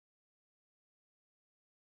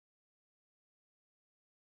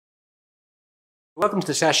Welcome to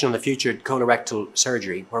the session on the future colorectal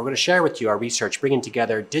surgery, where we're going to share with you our research bringing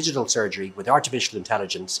together digital surgery with artificial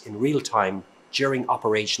intelligence in real time during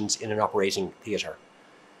operations in an operating theatre.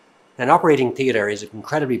 An operating theatre is an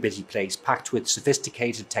incredibly busy place packed with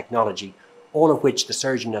sophisticated technology, all of which the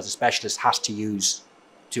surgeon as a specialist has to use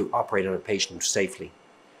to operate on a patient safely.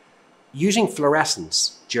 Using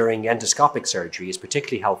fluorescence during endoscopic surgery is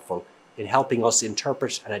particularly helpful in helping us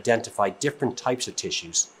interpret and identify different types of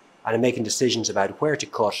tissues and in making decisions about where to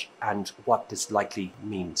cut and what this likely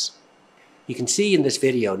means. You can see in this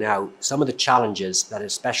video now some of the challenges that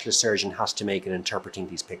a specialist surgeon has to make in interpreting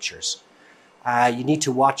these pictures. You need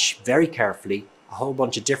to watch very carefully a whole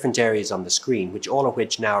bunch of different areas on the screen, all of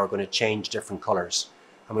which now are going to change different colours.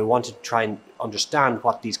 And we want to try and understand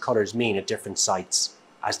what these colours mean at different sites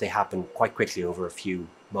as they happen quite quickly over a few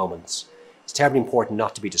moments. It's terribly important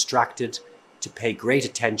not to be distracted, to pay great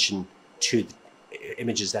attention to the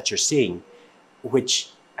images that you're seeing,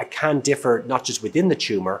 which can differ not just within the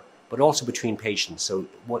tumour, but also between patients. So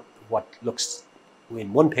what looks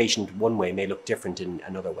in one patient one way may look different in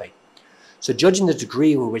another way. So judging the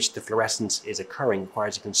degree with which the fluorescence is occurring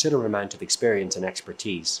requires a considerable amount of experience and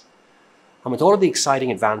expertise. And with all of the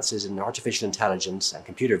exciting advances in artificial intelligence and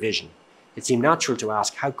computer vision, it seemed natural to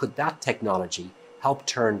ask how could that technology help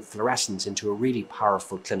turn fluorescence into a really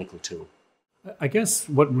powerful clinical tool. I guess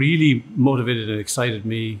what really motivated and excited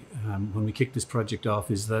me when we kicked this project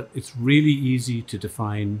off is that it's really easy to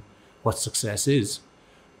define what success is,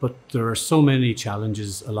 but there are so many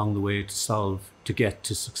challenges along the way to solve to get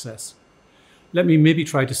to success. Let me maybe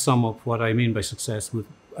try to sum up what I mean by success with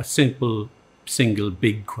a simple, single,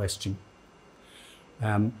 big question.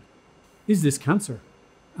 Is this cancer?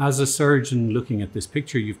 As a surgeon looking at this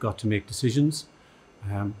picture, you've got to make decisions,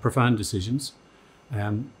 profound decisions.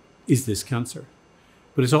 Is this cancer?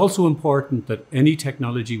 But it's also important that any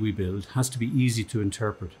technology we build has to be easy to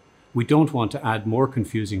interpret. We don't want to add more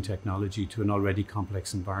confusing technology to an already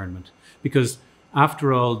complex environment, because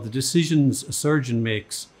after all, the decisions a surgeon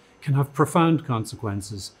makes can have profound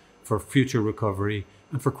consequences for future recovery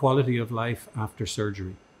and for quality of life after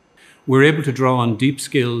surgery. We're able to draw on deep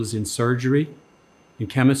skills in surgery, in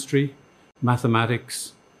chemistry,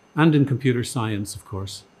 mathematics, and in computer science, of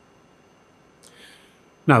course.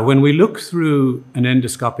 Now, when we look through an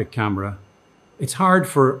endoscopic camera, it's hard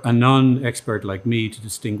for a non-expert like me to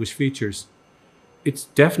distinguish features. It's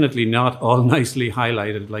definitely not all nicely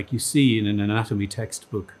highlighted like you see in an anatomy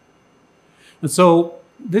textbook. And so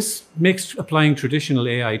this makes applying traditional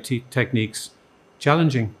AI techniques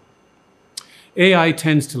challenging. AI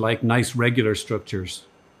tends to like nice regular structures,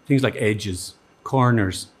 things like edges,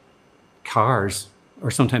 corners, cars,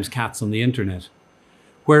 or sometimes cats on the internet.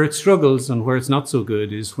 Where it struggles and where it's not so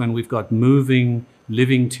good is when we've got moving,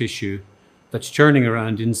 living tissue that's churning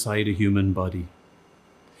around inside a human body.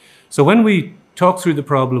 So when we talked through the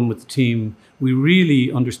problem with the team, we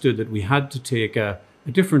really understood that we had to take a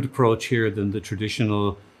different approach here than the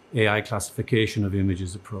traditional AI classification of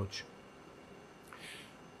images approach.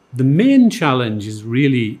 The main challenge is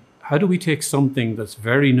really, how do we take something that's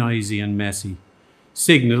very noisy and messy,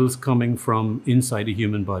 signals coming from inside a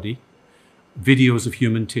human body, videos of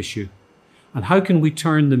human tissue, and how can we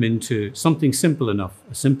turn them into something simple enough,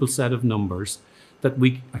 a simple set of numbers that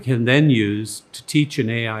we can then use to teach an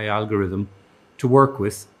AI algorithm to work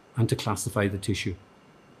with and to classify the tissue.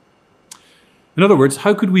 In other words,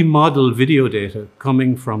 how could we model video data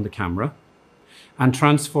coming from the camera and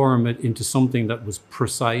transform it into something that was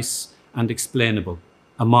precise and explainable,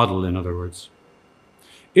 a model in other words.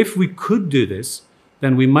 If we could do this,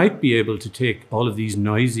 then we might be able to take all of these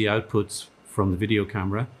noisy outputs from the video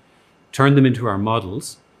camera, turn them into our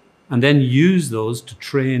models, and then use those to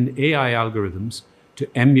train AI algorithms to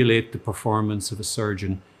emulate the performance of a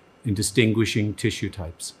surgeon in distinguishing tissue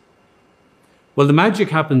types. Well, the magic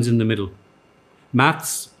happens in the middle.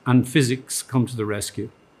 Maths and physics come to the rescue.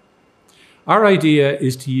 Our idea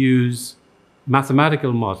is to use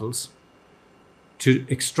mathematical models to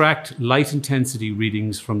extract light intensity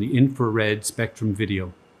readings from the infrared spectrum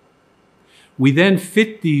video. We then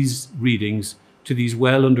fit these readings to these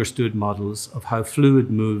well-understood models of how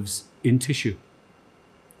fluid moves in tissue.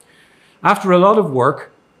 After a lot of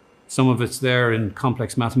work, some of it's there in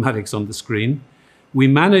complex mathematics on the screen, we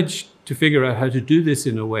managed to figure out how to do this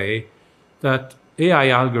in a way that AI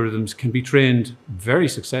algorithms can be trained very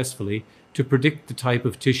successfully to predict the type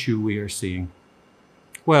of tissue we are seeing.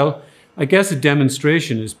 Well, I guess a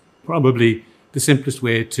demonstration is probably the simplest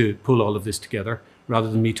way to pull all of this together, rather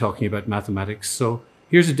than me talking about mathematics. So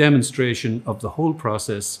here's a demonstration of the whole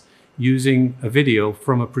process using a video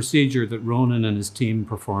from a procedure that Ronan and his team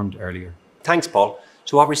performed earlier. Thanks, Paul.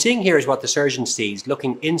 So what we're seeing here is what the surgeon sees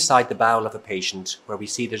looking inside the bowel of a patient, where we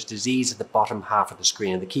see there's disease at the bottom half of the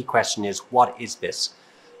screen. And the key question is, what is this?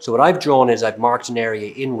 So what I've drawn is I've marked an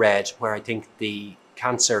area in red where I think the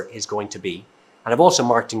cancer is going to be. And I've also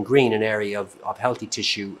marked in green an area of healthy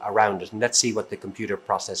tissue around it. And let's see what the computer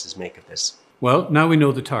processes make of this. Well, now we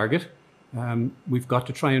know the target. We've got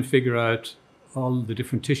to try and figure out all the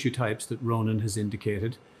different tissue types that Ronan has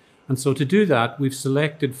indicated. And so to do that, we've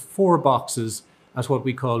selected 4 boxes as what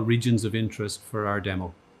we call regions of interest for our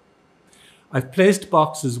demo. I've placed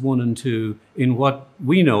boxes 1 and 2 in what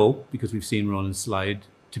we know, because we've seen Ronan's slide,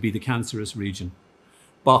 to be the cancerous region.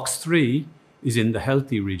 Box 3 is in the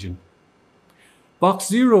healthy region. Box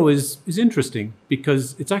 0 is interesting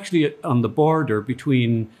because it's actually on the border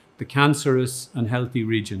between the cancerous and healthy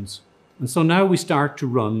regions. And so now we start to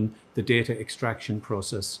run the data extraction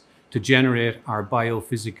process to generate our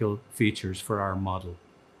biophysical features for our model.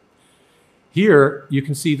 Here, you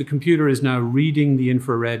can see the computer is now reading the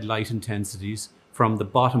infrared light intensities from the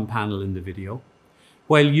bottom panel in the video,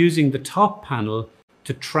 while using the top panel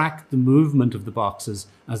to track the movement of the boxes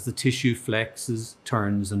as the tissue flexes,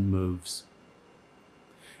 turns, and moves.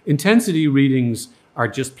 Intensity readings are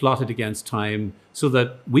just plotted against time so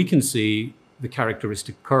that we can see the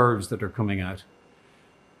characteristic curves that are coming out.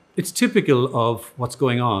 It's typical of what's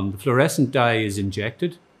going on. The fluorescent dye is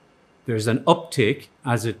injected. There's an uptake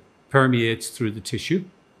as it permeates through the tissue.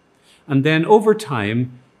 And then over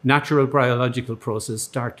time, natural biological processes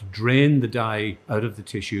start to drain the dye out of the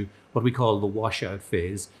tissue, what we call the washout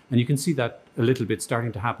phase. And you can see that a little bit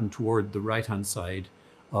starting to happen toward the right-hand side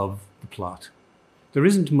of the plot. There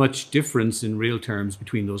isn't much difference in real terms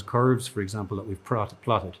between those curves, for example, that we've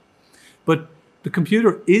plotted. But the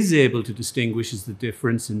computer is able to distinguish the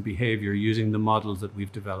difference in behavior using the models that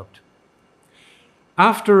we've developed.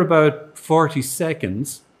 After about 40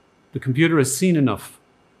 seconds, the computer has seen enough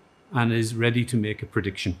and is ready to make a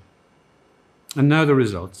prediction. And now the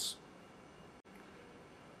results.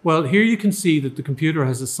 Well, here you can see that the computer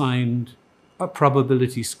has assigned a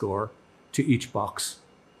probability score to each box,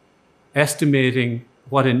 estimating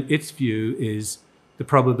what in its view is the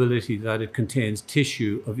probability that it contains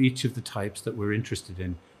tissue of each of the types that we're interested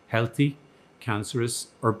in, healthy, cancerous,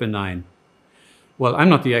 or benign. Well, I'm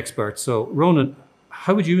not the expert, so Ronan,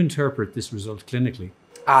 how would you interpret this result clinically?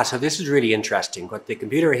 So this is really interesting. What the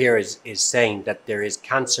computer here is saying that there is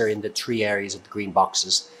cancer in the 3 areas of the green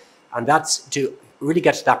boxes. And that's to really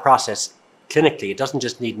get to that process clinically. It doesn't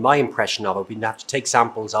just need my impression of it. We have to take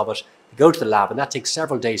samples of it, go to the lab, and that takes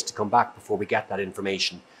several days to come back before we get that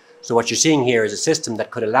information. So what you're seeing here is a system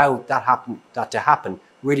that could allow that to happen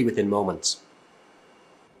really within moments.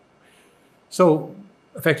 So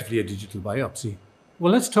effectively a digital biopsy.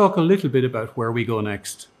 Well, let's talk a little bit about where we go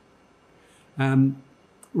next.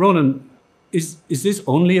 Ronan, is this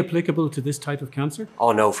only applicable to this type of cancer?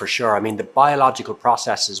 Oh no, for sure. I mean, the biological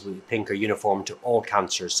processes we think are uniform to all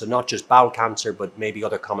cancers. So not just bowel cancer, but maybe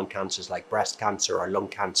other common cancers like breast cancer or lung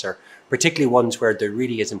cancer, particularly ones where there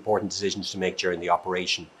really is important decisions to make during the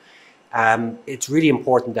operation. It's really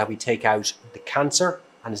important that we take out the cancer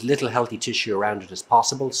and as little healthy tissue around it as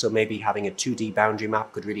possible. So maybe having a 2D boundary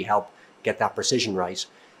map could really help get that precision right.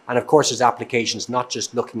 And of course, there's applications not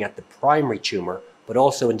just looking at the primary tumor, but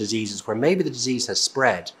also in diseases where maybe the disease has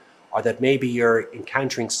spread, or that maybe you're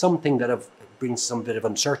encountering something that brings some bit of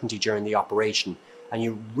uncertainty during the operation. And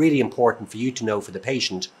it's really important for you to know, for the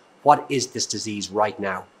patient, what is this disease right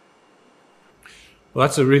now? Well,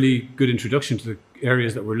 that's a really good introduction to the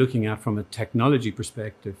areas that we're looking at from a technology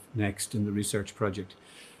perspective next in the research project.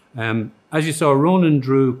 As you saw, Ronan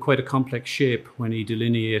drew quite a complex shape when he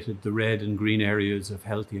delineated the red and green areas of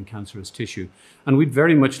healthy and cancerous tissue. And we'd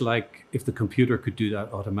very much like if the computer could do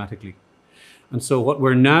that automatically. And so what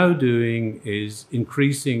we're now doing is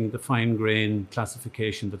increasing the fine-grained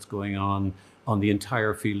classification that's going on the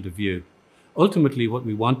entire field of view. Ultimately, what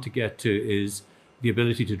we want to get to is the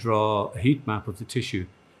ability to draw a heat map of the tissue,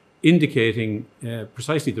 indicating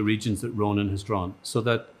precisely the regions that Ronan has drawn, so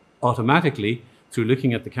that automatically, through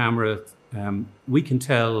looking at the camera, we can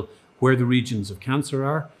tell where the regions of cancer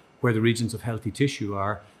are, where the regions of healthy tissue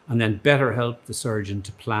are, and then better help the surgeon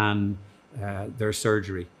to plan their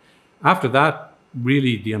surgery. After that,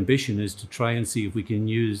 really the ambition is to try and see if we can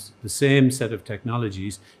use the same set of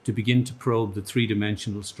technologies to begin to probe the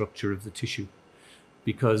 3-dimensional structure of the tissue.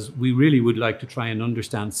 Because we really would like to try and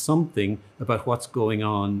understand something about what's going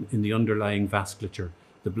on in the underlying vasculature,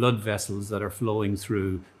 the blood vessels that are flowing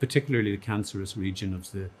through, particularly the cancerous region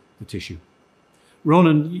of the tissue.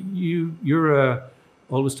 Ronan, you're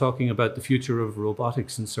always talking about the future of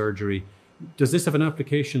robotics in surgery. Does this have an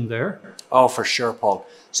application there? Oh, for sure, Paul.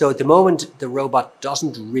 So at the moment, the robot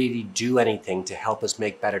doesn't really do anything to help us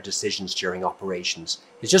make better decisions during operations.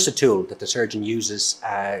 It's just a tool that the surgeon uses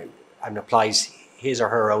and applies his or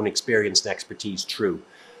her own experience and expertise through.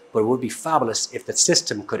 But it would be fabulous if the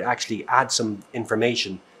system could actually add some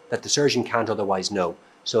information that the surgeon can't otherwise know.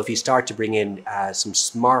 So if you start to bring in some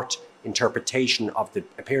smart interpretation of the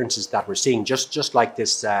appearances that we're seeing, just like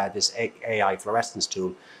this AI fluorescence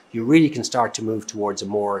tool, you really can start to move towards a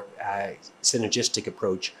more synergistic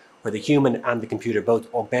approach where the human and the computer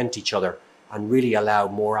both augment each other and really allow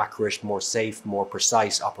more accurate, more safe, more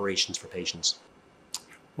precise operations for patients.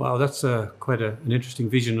 Wow, that's quite an interesting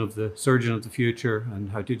vision of the surgeon of the future and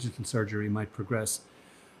how digital surgery might progress.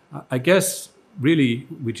 I guess really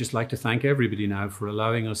we'd just like to thank everybody now for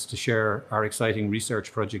allowing us to share our exciting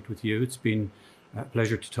research project with you. It's been a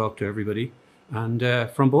pleasure to talk to everybody. And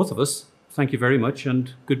from both of us, thank you very much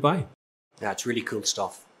and goodbye. Yeah, it's really cool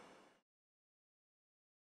stuff.